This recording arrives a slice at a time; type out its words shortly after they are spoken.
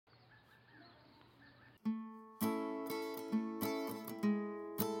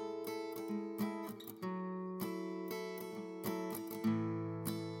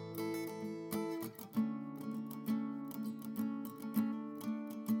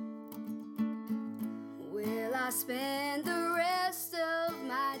I spend the rest of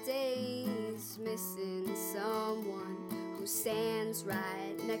my days missing someone who stands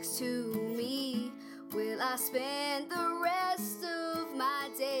right next to me? Will I spend the rest of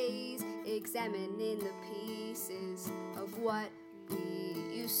my days examining the pieces of what we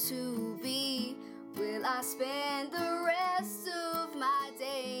used to be? Will I spend the rest of my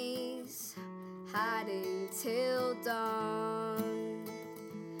days hiding till dawn?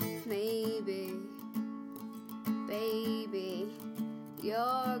 Maybe, baby,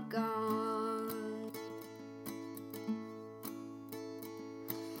 you're gone.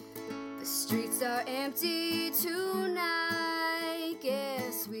 The streets are empty tonight.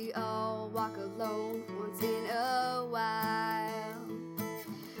 Guess we all walk alone once in a while.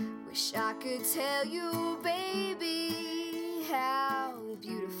 Wish I could tell you, baby, how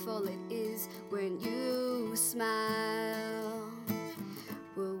beautiful it is when you smile.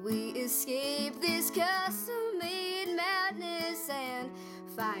 Will we escape this custom-made madness and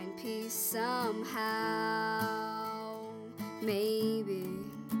find peace somehow? Maybe,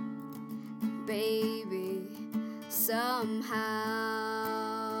 baby, somehow.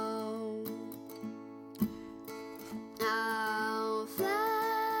 I'll fly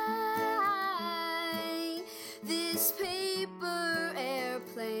this paper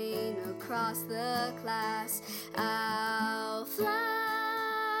airplane across the class. I'll fly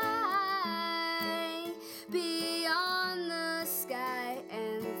beyond the sky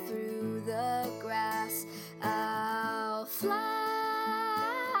and through the grass. I'll fly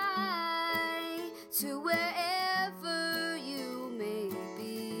to wherever you may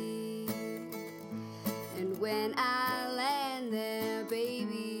be. And when I land there,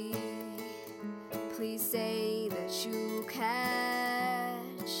 baby, please say that you catch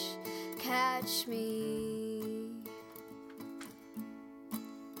me.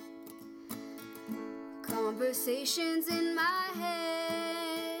 Conversations in my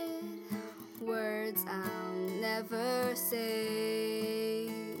head, words I'll never say.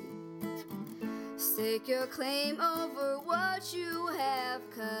 Stake your claim over what you have,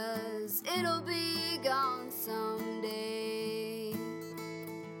 'cause it'll be gone someday.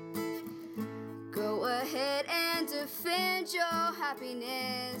 Go ahead and defend your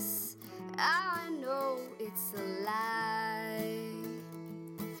happiness. I know it's a lie.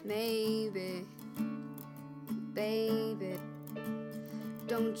 Maybe, baby,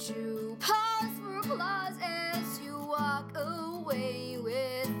 don't you pause for applause as you walk away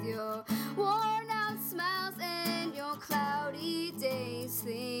with your worn out smiles and your cloudy days.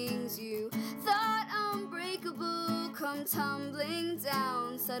 Things you thought unbreakable come tumbling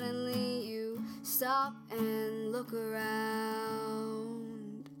down. Suddenly you stop and look around.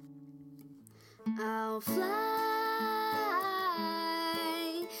 I'll fly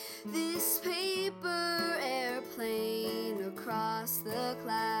this paper airplane across the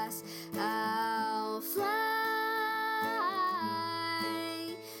class. I'll fly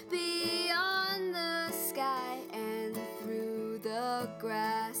beyond the sky and through the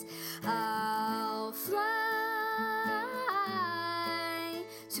grass. I'll fly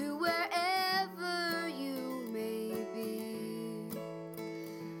to wherever you may be.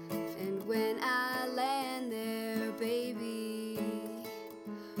 And when I land there, baby,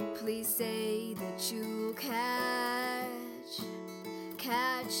 please say that you catch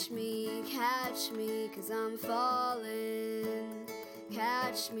me, 'cause I'm falling.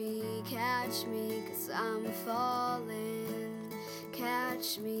 Catch me, 'cause I'm falling.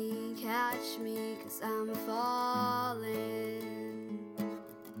 Catch me, 'cause I'm falling.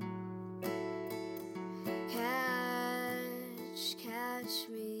 Catch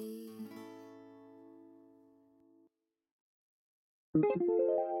me.